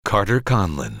Carter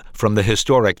Conlon from the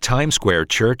historic Times Square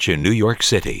Church in New York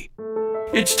City.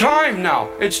 It's time now.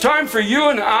 It's time for you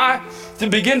and I to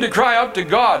begin to cry out to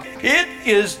God. It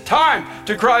is time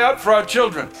to cry out for our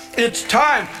children. It's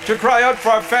time to cry out for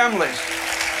our families.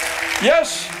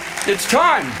 Yes, it's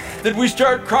time that we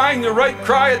start crying the right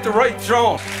cry at the right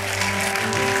throne.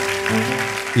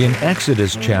 In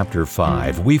Exodus chapter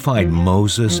 5, we find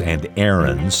Moses and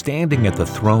Aaron standing at the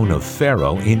throne of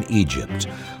Pharaoh in Egypt.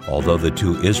 Although the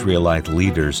two Israelite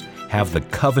leaders have the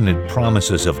covenant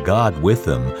promises of God with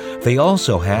them, they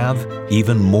also have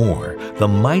even more, the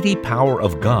mighty power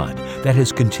of God that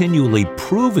has continually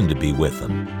proven to be with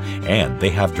them, and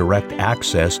they have direct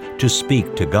access to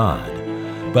speak to God.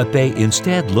 But they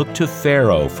instead look to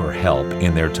Pharaoh for help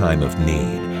in their time of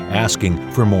need,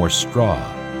 asking for more straw.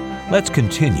 Let's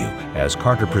continue as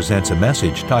Carter presents a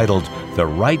message titled, The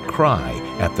Right Cry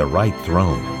at the Right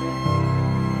Throne.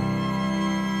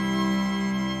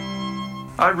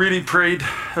 I really prayed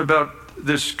about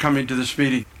this coming to this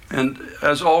meeting. And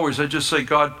as always, I just say,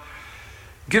 God,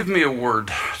 give me a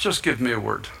word. Just give me a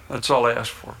word. That's all I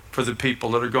ask for the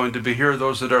people that are going to be here,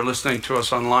 those that are listening to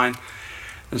us online.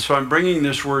 And so I'm bringing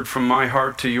this word from my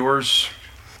heart to yours.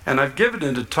 And I've given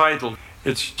it a title.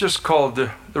 It's just called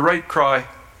The Right Cry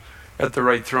at the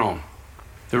Right Throne.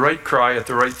 The Right Cry at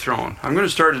the Right Throne. I'm going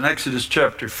to start in Exodus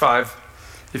chapter 5.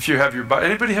 If you have your Bible.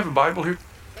 Anybody have a Bible here?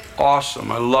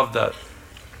 Awesome. I love that.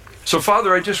 So,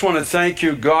 Father, I just want to thank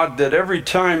you, God, that every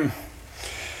time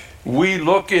we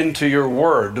look into your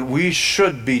word, we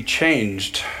should be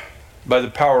changed by the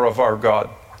power of our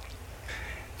God.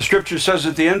 The scripture says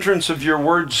that the entrance of your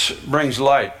words brings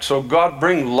light. So, God,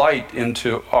 bring light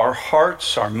into our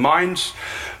hearts, our minds,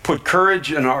 put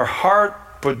courage in our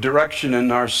heart, put direction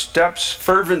in our steps,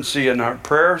 fervency in our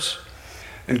prayers.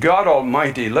 And God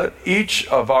Almighty, let each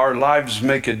of our lives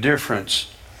make a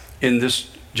difference in this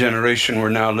generation we're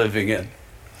now living in.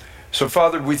 So,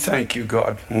 Father, we thank you,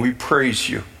 God, and we praise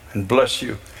you and bless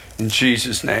you in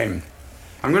Jesus' name.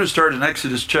 I'm going to start in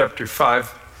Exodus chapter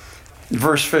 5,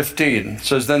 verse 15. It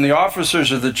says, Then the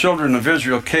officers of the children of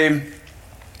Israel came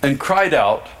and cried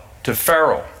out to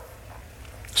Pharaoh,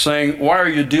 saying, Why are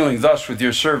you dealing thus with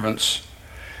your servants?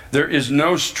 There is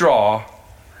no straw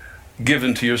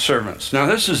given to your servants. Now,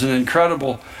 this is an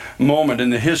incredible moment in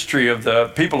the history of the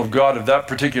people of God of that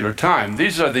particular time.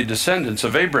 These are the descendants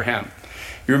of Abraham.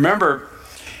 You remember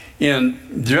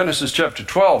in Genesis chapter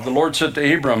 12, the Lord said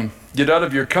to Abram, Get out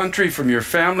of your country, from your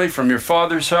family, from your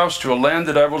father's house, to a land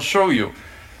that I will show you.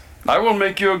 I will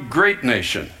make you a great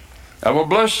nation. I will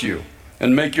bless you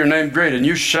and make your name great, and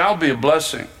you shall be a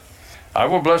blessing. I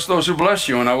will bless those who bless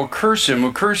you, and I will curse him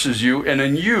who curses you, and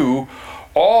in you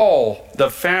all the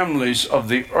families of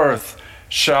the earth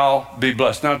shall be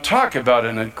blessed. Now talk about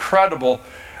an incredible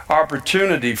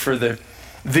opportunity for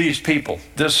these people.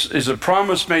 This is a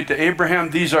promise made to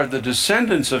Abraham. These are the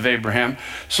descendants of Abraham,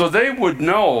 so they would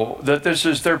know that this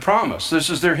is their promise. This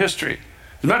is their history.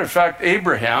 As a matter of fact,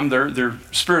 Abraham, their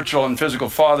spiritual and physical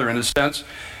father in a sense,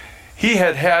 he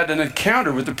had an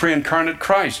encounter with the pre-incarnate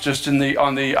Christ just on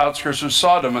the outskirts of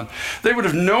Sodom. And they would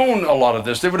have known a lot of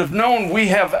this. They would have known we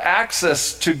have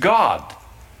access to God.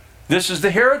 This is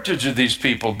the heritage of these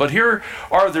people. But here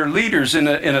are their leaders in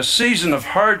a season of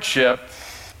hardship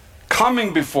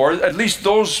coming before, at least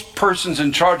those persons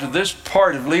in charge of this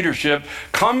part of leadership,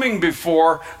 coming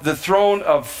before the throne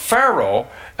of Pharaoh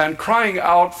and crying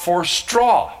out for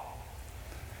straw.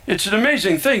 It's an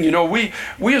amazing thing. You know, we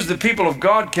as the people of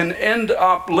God can end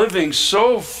up living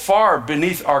so far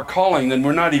beneath our calling that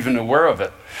we're not even aware of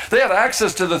it. They had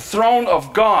access to the throne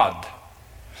of God.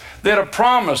 They had a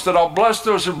promise that I'll bless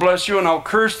those who bless you and I'll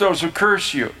curse those who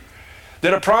curse you. They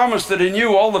had a promise that in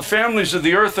you all the families of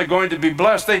the earth are going to be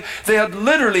blessed. They had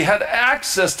literally had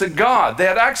access to God. They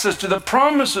had access to the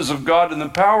promises of God and the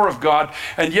power of God.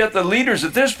 And yet the leaders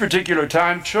at this particular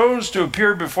time chose to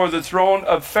appear before the throne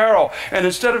of Pharaoh. And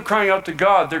instead of crying out to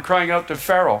God, they're crying out to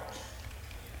Pharaoh.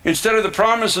 Instead of the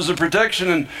promises of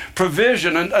protection and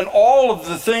provision and all of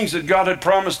the things that God had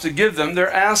promised to give them,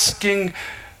 they're asking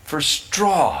for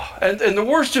straw. And the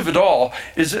worst of it all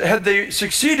is that had they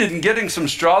succeeded in getting some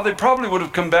straw, they probably would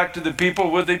have come back to the people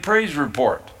with a praise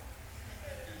report.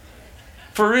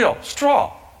 For real,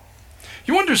 straw.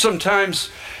 You wonder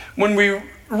sometimes when we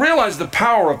realize the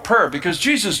power of prayer, because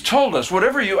Jesus told us,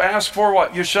 whatever you ask for,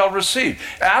 what? You shall receive.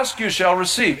 Ask, you shall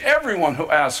receive. Everyone who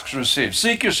asks receives.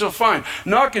 Seek, you shall find.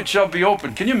 Knock, it shall be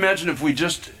opened. Can you imagine if we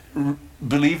just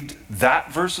believed that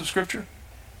verse of Scripture?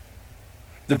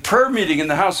 The prayer meeting in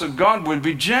the house of God would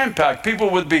be jam-packed. People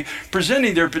would be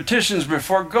presenting their petitions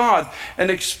before God and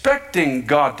expecting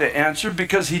God to answer,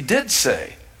 because he did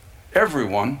say,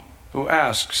 everyone who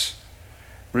asks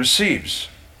receives.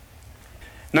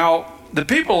 Now, the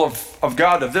people of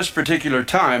God of this particular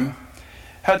time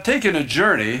had taken a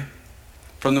journey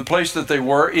from the place that they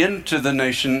were into the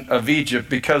nation of Egypt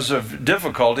because of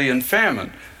difficulty and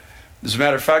famine. As a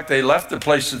matter of fact, they left the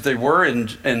place that they were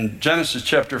in Genesis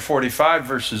chapter 45,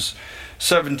 verses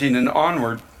 17 and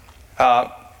onward.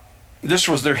 This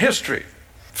was their history.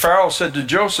 Pharaoh said to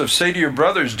Joseph, "Say to your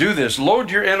brothers, do this,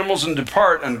 load your animals and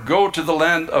depart and go to the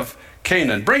land of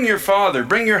Canaan. Bring your father,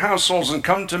 bring your households and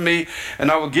come to me,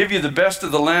 and I will give you the best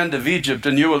of the land of Egypt,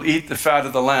 and you will eat the fat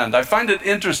of the land." I find it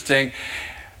interesting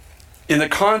in the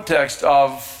context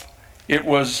of it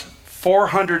was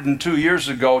 402 years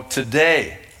ago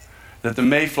today that the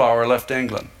Mayflower left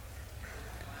England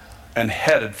and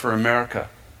headed for America.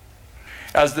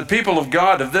 As the people of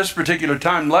God of this particular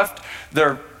time left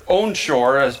their own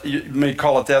shore, as you may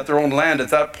call it that, their own land at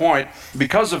that point,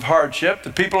 because of hardship, the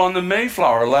people on the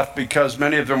Mayflower left because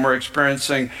many of them were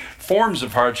experiencing forms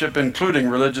of hardship, including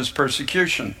religious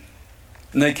persecution.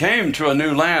 And they came to a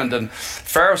new land, and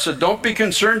Pharaoh said, "Don't be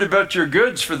concerned about your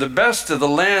goods, for the best of the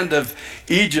land of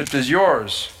Egypt is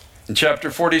yours." In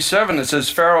chapter 47, it says,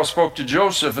 Pharaoh spoke to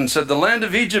Joseph and said, "The land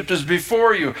of Egypt is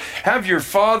before you. Have your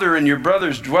father and your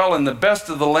brothers dwell in the best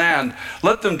of the land.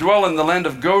 Let them dwell in the land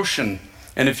of Goshen.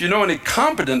 And if you know any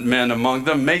competent men among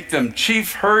them, make them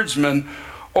chief herdsmen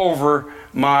over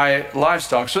my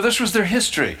livestock." So this was their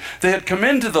history. They had come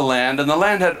into the land, and the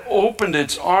land had opened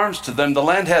its arms to them. The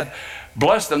land had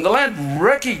blessed them. The land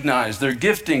recognized their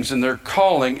giftings and their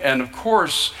calling, and of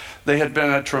course, they had been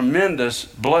a tremendous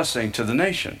blessing to the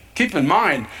nation. Keep in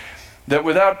mind that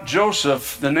without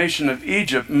Joseph, the nation of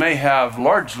Egypt may have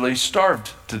largely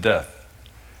starved to death.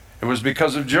 It was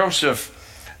because of Joseph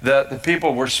that the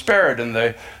people were spared, and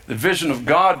the vision of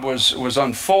God was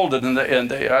unfolded,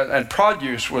 and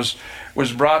produce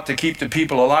was brought to keep the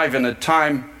people alive in a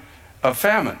time of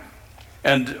famine.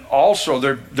 And also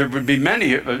there would be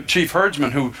many chief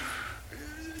herdsmen who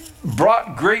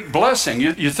brought great blessing.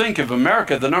 You think of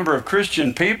America, the number of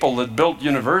Christian people that built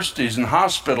universities and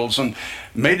hospitals and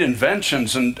made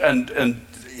inventions, and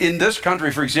in this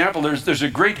country, for example, there's a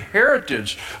great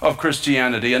heritage of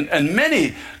Christianity, and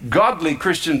many godly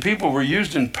Christian people were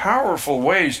used in powerful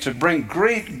ways to bring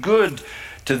great good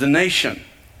to the nation.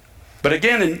 But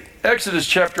again, in Exodus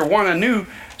chapter 1, a new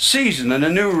season and a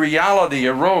new reality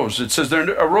arose. It says, "There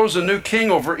arose a new king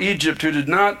over Egypt who did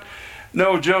not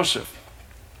know Joseph."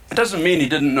 It doesn't mean he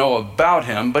didn't know about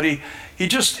him, but he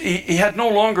had no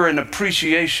longer an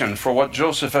appreciation for what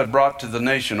Joseph had brought to the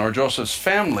nation, or Joseph's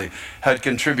family had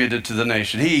contributed to the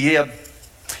nation. He had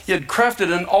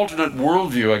crafted an alternate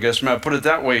worldview, I guess, may I put it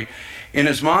that way, in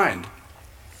his mind.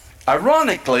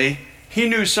 Ironically, he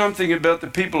knew something about the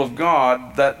people of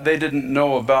God that they didn't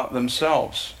know about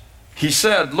themselves. He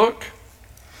said, "Look,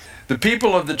 the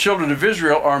people of the children of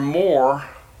Israel are more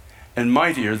and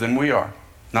mightier than we are."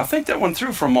 Now think that one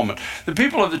through for a moment. The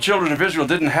people of the children of Israel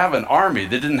didn't have an army.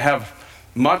 They didn't have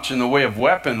much in the way of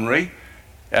weaponry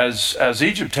as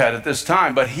Egypt had at this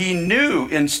time, but he knew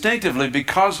instinctively,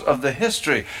 because of the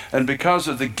history and because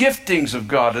of the giftings of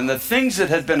God and the things that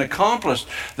had been accomplished,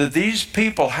 that these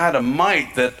people had a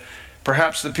might that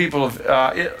perhaps the people of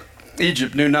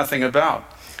Egypt knew nothing about.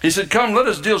 He said, "Come, let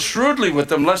us deal shrewdly with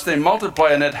them, lest they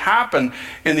multiply, and it happen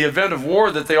in the event of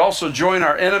war that they also join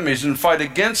our enemies and fight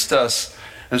against us,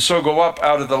 and so go up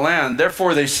out of the land.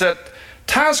 Therefore they set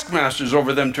taskmasters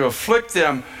over them to afflict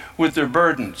them with their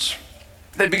burdens."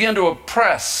 They began to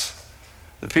oppress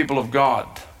the people of God,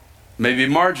 maybe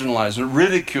marginalize or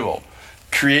ridicule,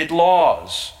 create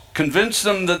laws, convince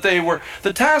them that they were...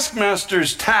 The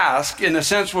taskmaster's task, in a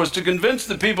sense, was to convince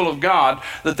the people of God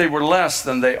that they were less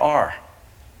than they are.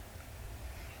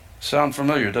 Sound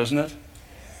familiar, doesn't it?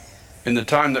 In the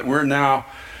time that we're now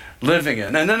living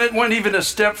in. And then it went even a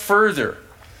step further.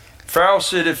 Pharaoh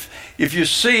said, if you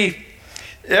see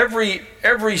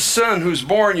every son who's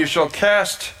born, you shall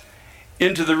cast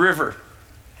into the river.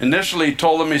 Initially he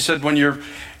told them, he said, when you're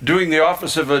doing the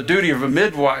office of a duty of a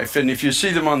midwife, and if you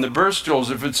see them on the birth stools,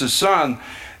 if it's a son,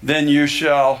 then you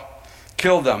shall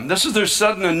kill them. This is their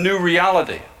sudden and new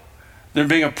reality. They're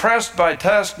being oppressed by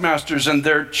taskmasters, and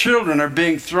their children are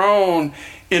being thrown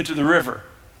into the river.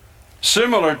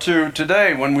 Similar to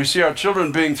today, when we see our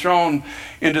children being thrown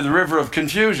into the river of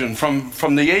confusion,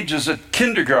 from the ages at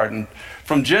kindergarten,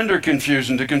 from gender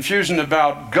confusion to confusion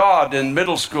about God in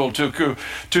middle school, to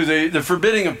the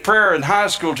forbidding of prayer in high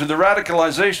school, to the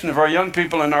radicalization of our young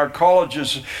people in our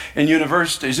colleges and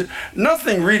universities.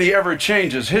 Nothing really ever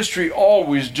changes. History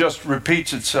always just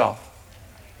repeats itself.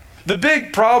 The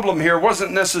big problem here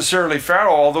wasn't necessarily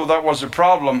Pharaoh, although that was a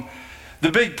problem.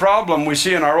 the big problem we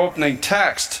see in our opening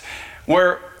text,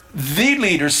 where the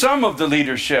leaders, some of the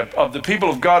leadership of the people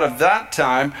of God of that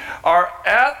time, are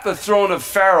at the throne of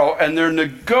Pharaoh, and they're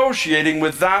negotiating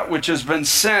with that which has been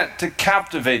sent to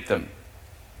captivate them.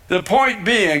 The point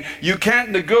being, you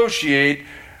can't negotiate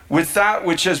with that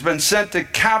which has been sent to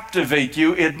captivate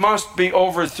you. It must be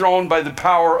overthrown by the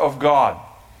power of God.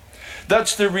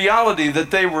 That's the reality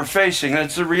that they were facing, and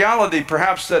it's the reality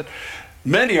perhaps that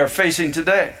many are facing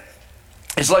today.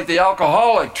 It's like the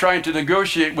alcoholic trying to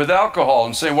negotiate with alcohol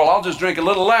and say, well, I'll just drink a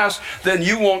little less, then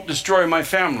you won't destroy my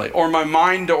family or my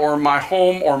mind or my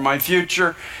home or my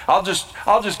future. I'll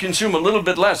just consume a little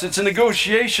bit less. It's a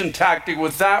negotiation tactic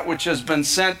with that which has been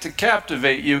sent to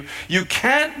captivate you. You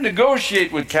can't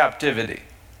negotiate with captivity.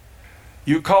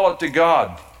 You call it to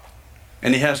God,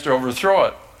 and He has to overthrow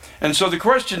it. And so the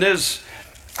question is,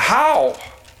 how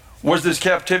was this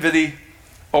captivity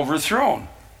overthrown?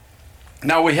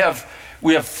 Now we have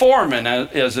foremen,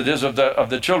 as it is of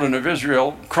the children of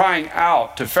Israel, crying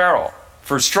out to Pharaoh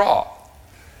for straw.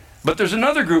 But there's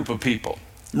another group of people,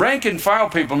 rank and file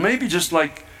people, maybe just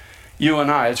like you and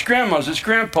I. It's grandmas, it's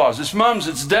grandpas, it's moms,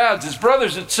 it's dads, it's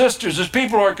brothers, it's sisters, it's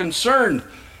people who are concerned,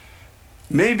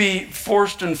 maybe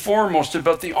first and foremost,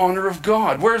 about the honor of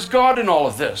God. Where's God in all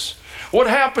of this? What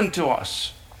happened to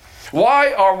us?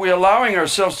 Why are we allowing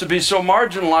ourselves to be so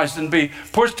marginalized and be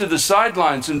pushed to the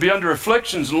sidelines and be under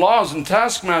afflictions and laws and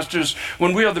taskmasters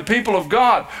when we are the people of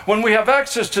God, when we have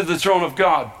access to the throne of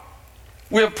God?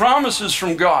 We have promises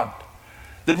from God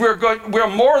that we are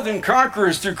more than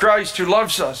conquerors through Christ who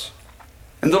loves us.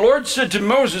 And the Lord said to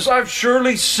Moses, I've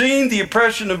surely seen the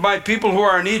oppression of my people who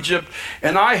are in Egypt,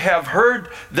 and I have heard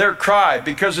their cry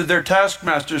because of their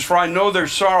taskmasters, for I know their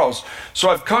sorrows.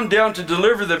 So I've come down to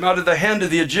deliver them out of the hand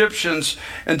of the Egyptians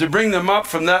and to bring them up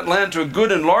from that land to a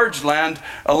good and large land,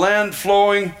 a land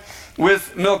flowing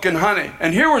with milk and honey.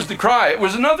 And here was the cry. It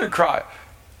was another cry.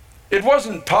 It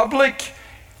wasn't public.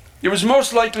 It was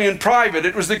most likely in private.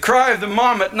 It was the cry of the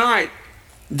mom at night.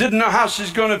 Didn't know how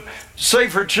she's going to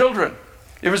save her children.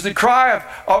 It was the cry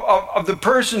of the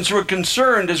persons who are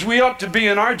concerned, as we ought to be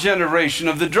in our generation,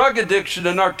 of the drug addiction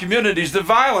in our communities, the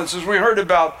violence, as we heard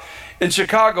about in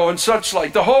Chicago and such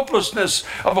like, the hopelessness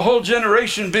of a whole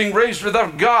generation being raised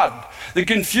without God, the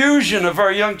confusion of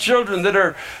our young children that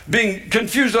are being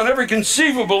confused on every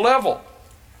conceivable level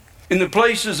in the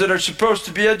places that are supposed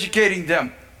to be educating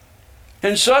them.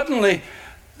 And suddenly,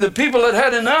 the people had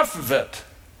had enough of it.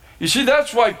 You see,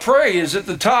 that's why pray is at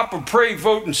the top of pray,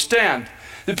 vote, and stand.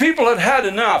 The people had had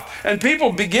enough, and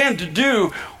people began to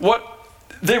do what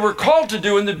they were called to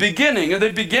do in the beginning, and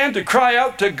they began to cry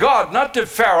out to God, not to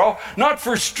Pharaoh, not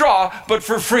for straw, but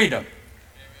for freedom.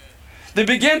 They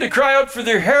began to cry out for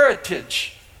their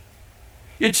heritage.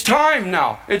 It's time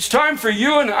now. It's time for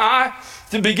you and I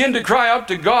to begin to cry out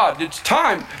to God. It's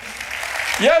time.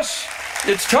 Yes,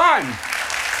 it's time.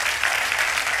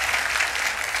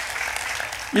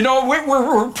 You know,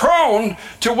 we're prone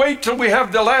to wait till we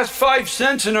have the last 5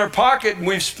 cents in our pocket and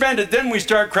we've spent it, then we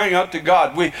start crying out to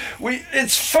God.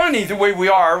 It's funny the way we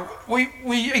are.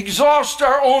 We exhaust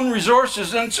our own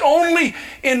resources, and it's only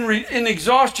in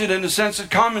exhaustion, in the sense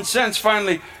that common sense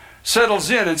finally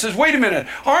settles in and says, wait a minute,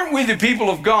 aren't we the people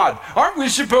of God? Aren't we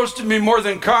supposed to be more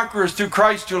than conquerors through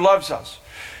Christ who loves us?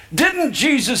 Didn't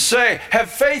Jesus say,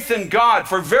 have faith in God,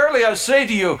 for verily I say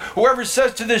to you, whoever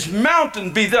says to this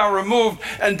mountain, be thou removed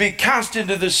and be cast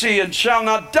into the sea, and shall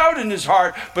not doubt in his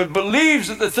heart, but believes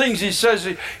that the things he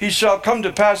says he shall come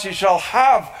to pass, he shall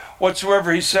have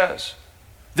whatsoever he says.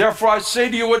 Therefore I say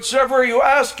to you, whatsoever you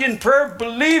ask in prayer,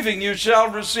 believing you shall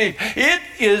receive. It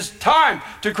is time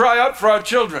to cry out for our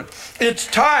children. It's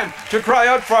time to cry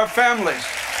out for our families.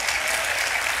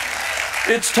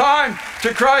 It's time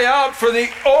to cry out for the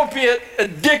opiate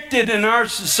addicted in our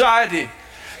society.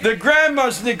 The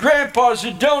grandmas and the grandpas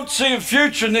who don't see a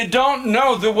future, and they don't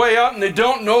know the way out, and they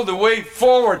don't know the way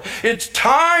forward. It's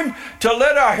time to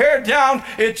let our hair down.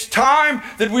 It's time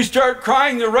that we start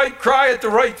crying the right cry at the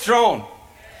right throne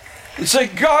and say,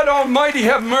 God Almighty,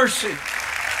 have mercy.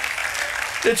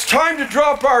 It's time to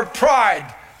drop our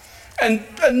pride and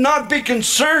not be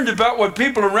concerned about what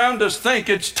people around us think.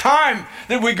 It's time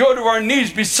that we go to our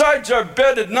knees besides our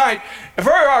bed at night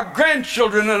for our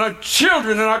grandchildren and our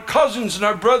children and our cousins and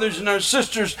our brothers and our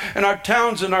sisters and our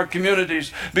towns and our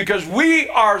communities, because we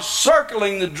are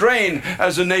circling the drain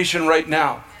as a nation right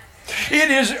now.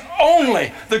 It is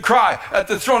only the cry at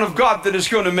the throne of God that is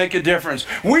going to make a difference.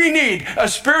 We need a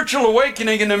spiritual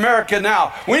awakening in America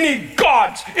now. We need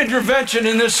God's intervention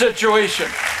in this situation.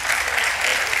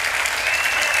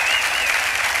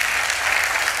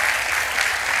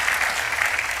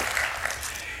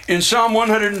 In Psalm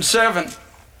 107,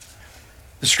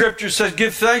 the scripture says,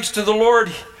 give thanks to the Lord.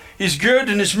 He's good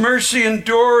and his mercy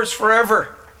endures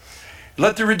forever.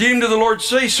 Let the redeemed of the Lord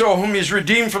say so, whom he has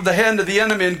redeemed from the hand of the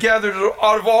enemy and gathered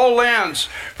out of all lands,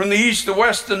 from the east, the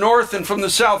west, the north, and from the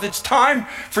south. It's time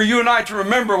for you and I to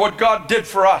remember what God did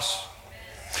for us.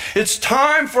 It's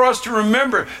time for us to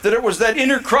remember that it was that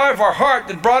inner cry of our heart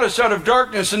that brought us out of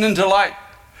darkness and into light,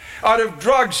 out of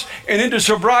drugs and into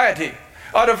sobriety,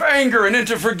 out of anger and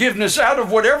into forgiveness, out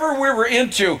of whatever we were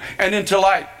into and into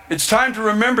light. It's time to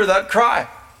remember that cry.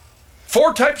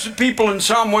 4 types of people in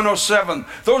Psalm 107.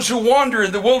 Those who wander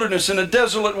in the wilderness in a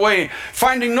desolate way,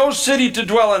 finding no city to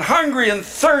dwell in, hungry and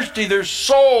thirsty, their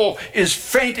soul is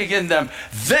fainting in them.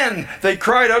 Then they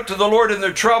cried out to the Lord in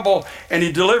their trouble, and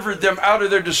he delivered them out of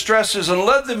their distresses and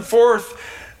led them forth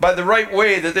by the right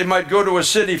way, that they might go to a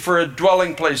city for a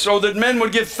dwelling place. So that men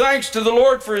would give thanks to the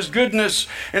Lord for his goodness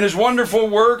and his wonderful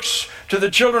works to the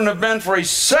children of men, for he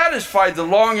satisfied the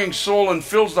longing soul and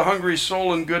fills the hungry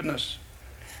soul in goodness.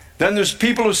 Then there's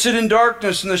people who sit in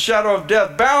darkness and the shadow of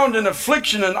death, bound in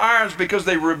affliction and irons because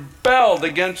they rebelled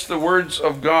against the words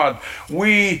of God.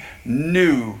 We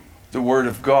knew the word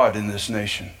of God in this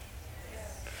nation.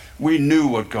 We knew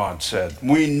what God said.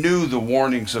 We knew the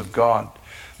warnings of God.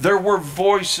 There were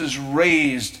voices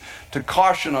raised to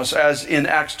caution us, as in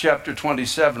Acts chapter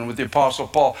 27 with the Apostle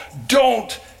Paul.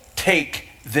 Don't take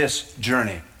this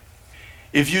journey.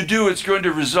 If you do, it's going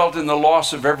to result in the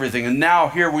loss of everything. And now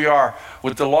here we are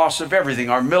with the loss of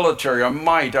everything. Our military, our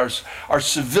might, our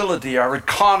civility, our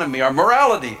economy, our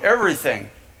morality, everything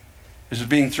is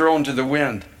being thrown to the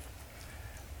wind.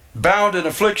 Bound in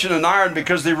affliction and iron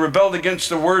because they rebelled against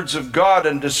the words of God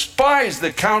and despised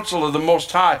the counsel of the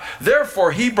Most High.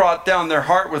 Therefore he brought down their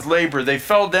heart with labor. They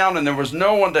fell down and there was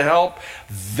no one to help.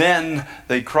 Then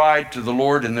they cried to the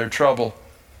Lord in their trouble,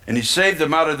 and he saved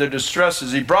them out of their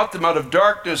distresses. He brought them out of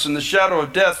darkness and the shadow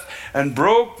of death and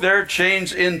broke their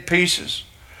chains in pieces.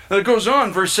 And it goes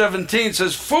on, verse 17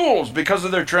 says, fools, because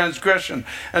of their transgression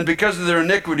and because of their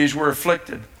iniquities were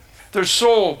afflicted. Their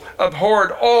soul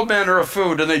abhorred all manner of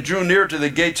food, and they drew near to the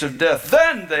gates of death.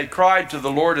 Then they cried to the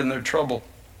Lord in their trouble.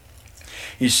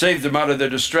 He saved them out of their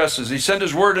distresses. He sent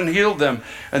his word and healed them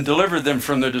and delivered them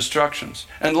from their destructions.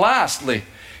 And lastly,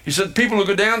 he said, people who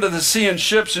go down to the sea in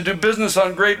ships and do business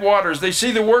on great waters, they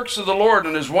see the works of the Lord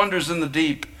and his wonders in the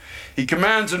deep. He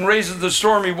commands and raises the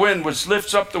stormy wind, which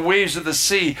lifts up the waves of the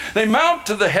sea. They mount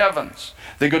to the heavens.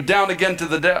 They go down again to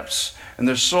the depths, and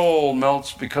their soul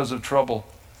melts because of trouble.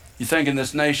 You think in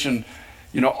this nation,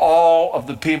 all of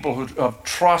the people who have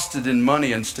trusted in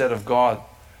money instead of God,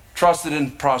 trusted in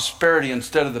prosperity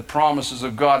instead of the promises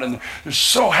of God, and they're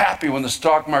so happy when the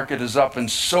stock market is up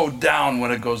and so down when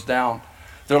it goes down.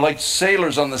 They're like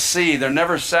sailors on the sea. They're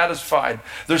never satisfied.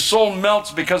 Their soul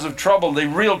melts because of trouble. They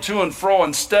reel to and fro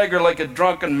and stagger like a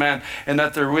drunken man and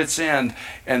at their wits' end.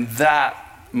 And that,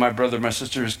 my brother, my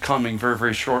sister, is coming very,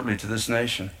 very shortly to this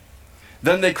nation.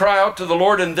 Then they cry out to the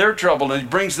Lord in their trouble, and he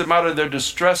brings them out of their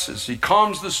distresses. He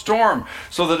calms the storm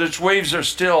so that its waves are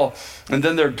still, and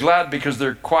then they're glad because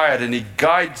they're quiet, and he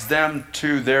guides them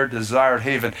to their desired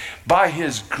haven. By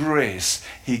his grace,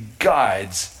 he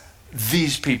guides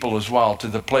these people as well to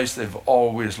the place they've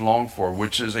always longed for,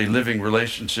 which is a living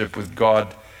relationship with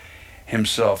God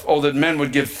himself. Oh, that men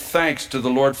would give thanks to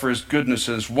the Lord for his goodness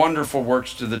and his wonderful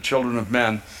works to the children of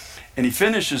men. And he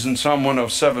finishes in Psalm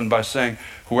 107 by saying,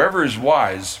 whoever is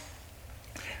wise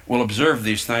will observe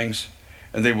these things,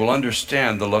 and they will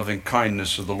understand the loving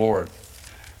kindness of the Lord.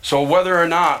 So whether or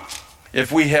not, if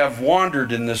we have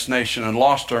wandered in this nation and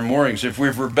lost our moorings, if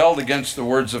we've rebelled against the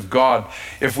words of God,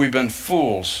 if we've been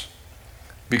fools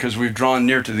because we've drawn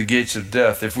near to the gates of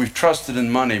death, if we've trusted in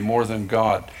money more than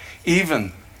God,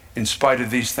 even in spite of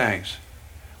these things,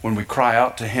 when we cry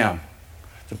out to him,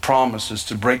 the promise is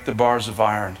to break the bars of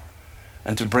iron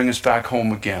and to bring us back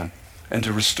home again and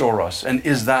to restore us. And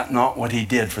is that not what he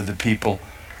did for the people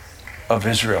of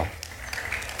Israel?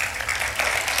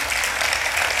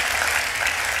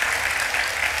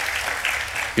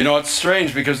 It's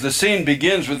strange because the scene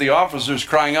begins with the officers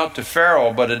crying out to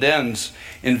Pharaoh, but it ends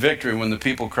in victory when the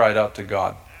people cried out to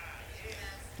God.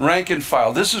 Rank and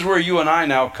file. This is where you and I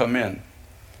now come in.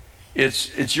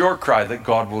 It's your cry that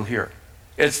God will hear.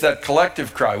 It's that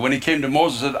collective cry. When he came to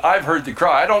Moses and said, I've heard the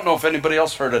cry. I don't know if anybody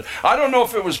else heard it. I don't know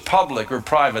if it was public or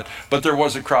private, but there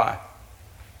was a cry.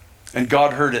 And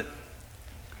God heard it.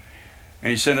 And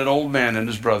he sent an old man and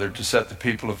his brother to set the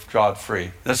people of God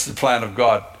free. That's the plan of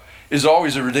God. Is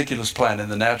always a ridiculous plan in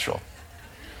the natural.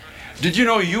 Did you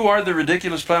know you are the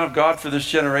ridiculous plan of God for this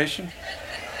generation?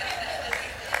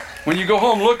 When you go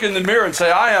home, look in the mirror and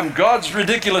say, I am God's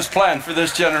ridiculous plan for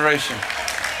this generation.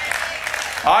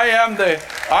 I'm the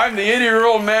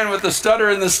 80-year-old man with the stutter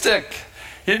and the stick.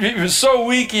 He was so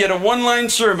weak, he had a one-line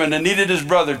sermon and needed his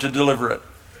brother to deliver it.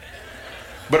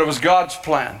 But it was God's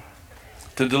plan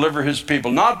to deliver his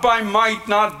people. Not by might,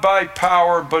 not by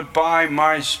power, but by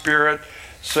my Spirit,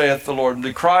 saith the Lord. And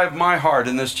the cry of my heart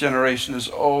in this generation is,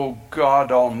 oh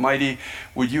God Almighty,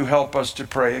 would you help us to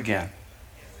pray again?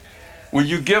 Would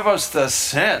you give us the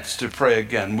sense to pray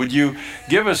again? Would you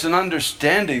give us an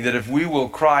understanding that if we will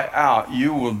cry out,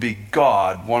 you will be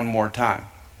God one more time?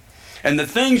 And the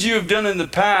things you have done in the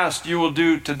past, you will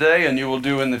do today and you will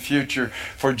do in the future.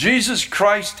 For Jesus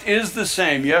Christ is the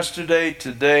same yesterday,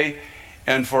 today,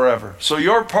 and forever. So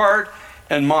your part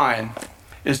and mine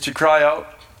is to cry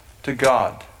out to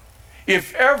God.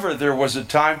 If ever there was a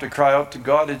time to cry out to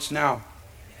God, it's now.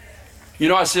 You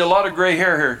know, I see a lot of gray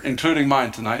hair here, including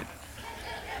mine tonight.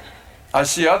 I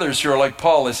see others who are like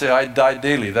Paul. They say, I die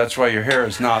daily. That's why your hair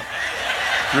is not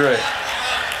gray.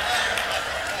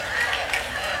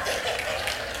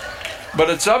 But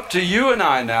it's up to you and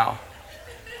I now.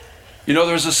 You know,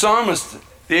 there's a psalmist,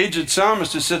 the aged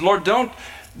psalmist, who said, Lord,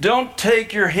 don't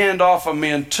take your hand off of me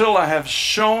until I have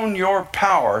shown your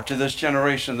power to this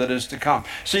generation that is to come.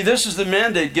 See, this is the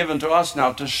mandate given to us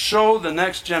now, to show the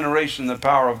next generation the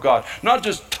power of God. Not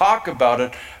just talk about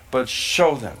it, but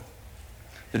show them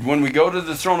that when we go to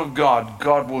the throne of God,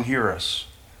 God will hear us.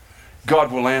 God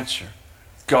will answer.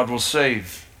 God will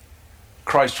save.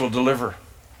 Christ will deliver.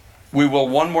 We will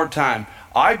one more time,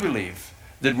 I believe,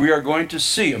 that we are going to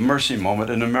see a mercy moment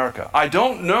in America. I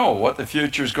don't know what the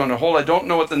future is going to hold. I don't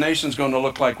know what the nation is going to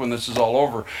look like when this is all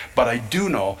over. But I do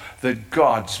know that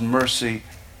God's mercy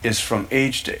is from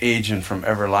age to age and from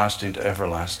everlasting to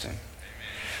everlasting.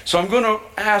 So I'm going to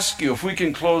ask you if we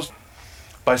can close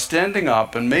by standing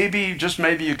up, and maybe, just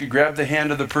maybe, you could grab the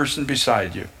hand of the person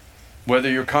beside you. Whether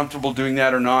you're comfortable doing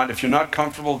that or not. If you're not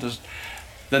comfortable,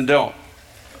 then don't.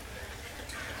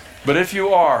 But if you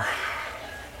are,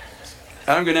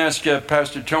 I'm going to ask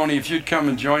Pastor Tony if you'd come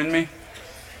and join me.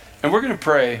 And we're going to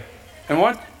pray. And I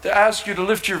want to ask you to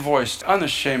lift your voice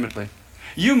unashamedly.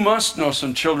 You must know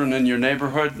some children in your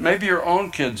neighborhood. Maybe your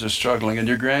own kids are struggling and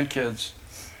your grandkids,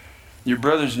 your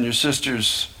brothers and your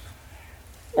sisters.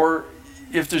 Or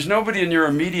if there's nobody in your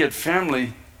immediate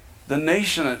family, the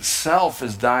nation itself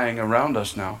is dying around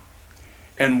us now.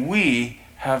 And we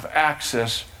have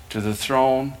access to the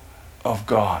throne of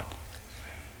God.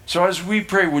 So as we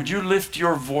pray, would you lift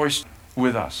your voice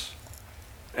with us?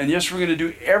 And yes, we're going to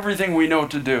do everything we know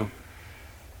to do.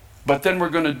 But then we're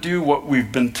going to do what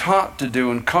we've been taught to do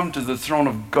and come to the throne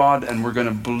of God, and we're going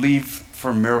to believe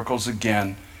for miracles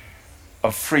again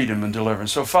of freedom and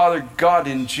deliverance. So Father God,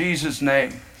 in Jesus'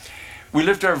 name, we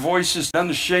lift our voices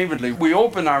unashamedly. We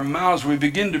open our mouths. We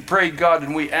begin to pray, God,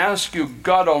 and we ask you,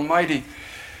 God Almighty,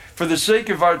 for the sake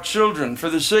of our children, for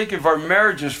the sake of our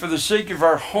marriages, for the sake of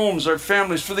our homes, our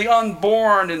families, for the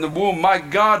unborn in the womb, my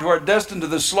God, who are destined to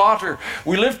the slaughter.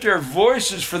 We lift our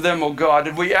voices for them, O God,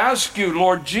 and we ask you,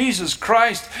 Lord Jesus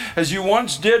Christ, as you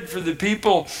once did for the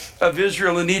people of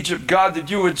Israel in Egypt, God, that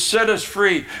you would set us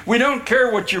free. We don't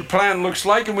care what your plan looks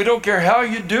like, and we don't care how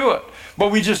you do it,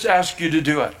 but we just ask you to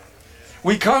do it.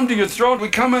 We come to your throne. We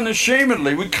come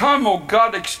unashamedly. We come, oh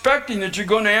God, expecting that you're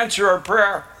going to answer our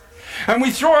prayer. And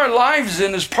we throw our lives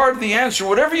in as part of the answer.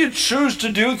 Whatever you choose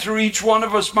to do through each one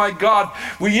of us, my God,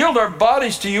 we yield our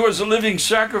bodies to you as a living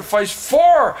sacrifice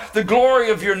for the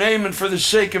glory of your name and for the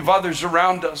sake of others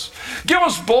around us. Give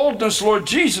us boldness, Lord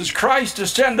Jesus Christ, to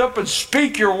stand up and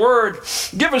speak your word.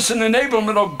 Give us an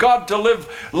enablement, oh God, to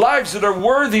live lives that are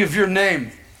worthy of your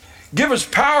name. Give us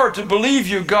power to believe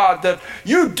you, God, that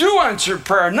you do answer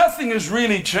prayer. Nothing has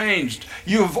really changed.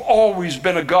 You have always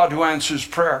been a God who answers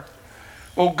prayer.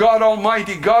 Oh God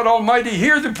Almighty,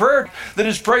 hear the prayer that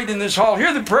is prayed in this hall.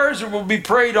 Hear the prayers that will be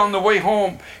prayed on the way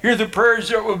home. Hear the prayers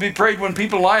that will be prayed when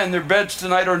people lie in their beds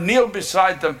tonight or kneel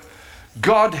beside them.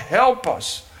 God help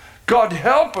us. God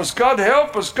help us. God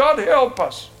help us. God help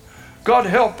us. God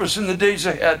help us in the days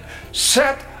ahead.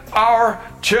 Set our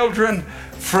children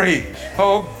free.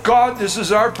 Oh God, this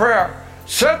is our prayer.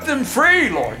 Set them free,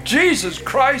 Lord Jesus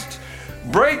Christ.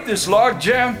 Break this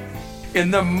logjam. In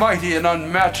the mighty and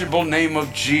unmatchable name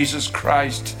of Jesus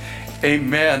Christ.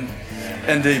 Amen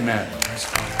and amen.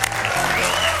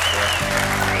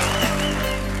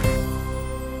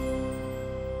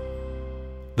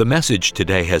 The message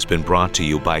today has been brought to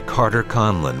you by Carter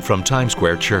Conlon from Times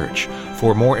Square Church.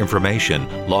 For more information,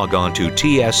 log on to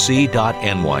tsc.nyc.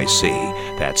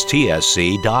 That's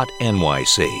tsc.nyc.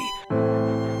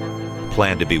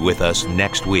 Plan to be with us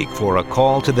next week for A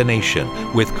Call to the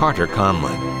Nation with Carter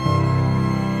Conlon.